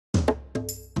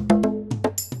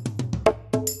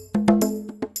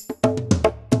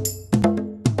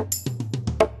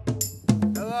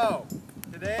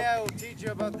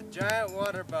you about the giant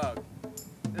water bug.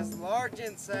 This large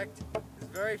insect is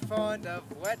very fond of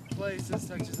wet places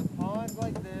such as a pond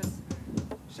like this,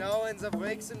 shallow ends of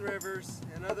lakes and rivers,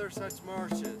 and other such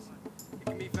marshes. It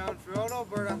can be found throughout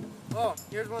Alberta. Oh,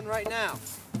 here's one right now.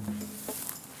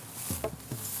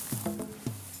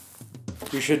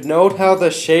 You should note how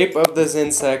the shape of this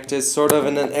insect is sort of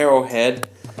in an arrowhead,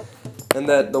 and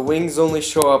that the wings only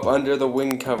show up under the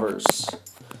wing covers.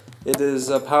 It is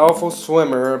a powerful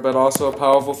swimmer, but also a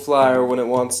powerful flyer when it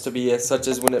wants to be, such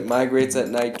as when it migrates at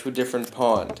night to a different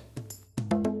pond.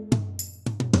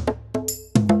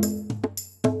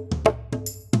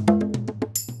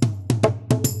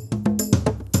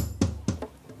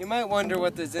 You might wonder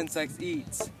what this insect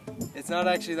eats. It's not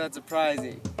actually that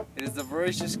surprising. It is a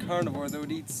voracious carnivore that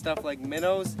would eat stuff like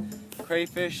minnows,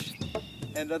 crayfish,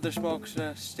 and other small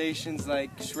crustaceans like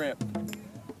shrimp.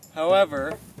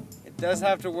 However, it does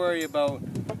have to worry about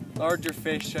larger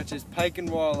fish such as pike and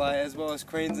walleye, as well as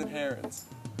cranes and herons.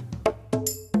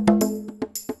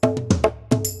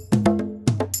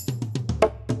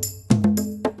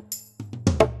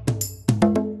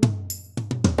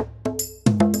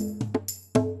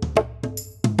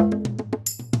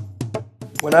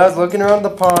 When I was looking around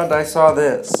the pond, I saw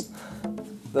this.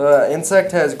 The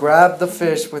insect has grabbed the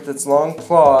fish with its long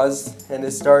claws and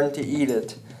is starting to eat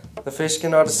it. The fish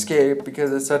cannot escape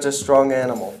because it's such a strong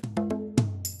animal.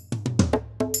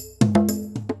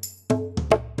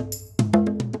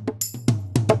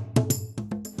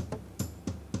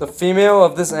 The female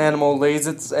of this animal lays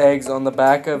its eggs on the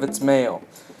back of its male.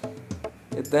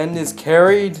 It then is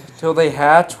carried till they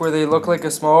hatch, where they look like a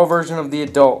small version of the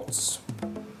adults.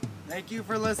 Thank you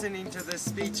for listening to this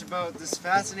speech about this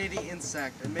fascinating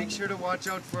insect, and make sure to watch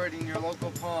out for it in your local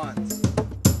ponds.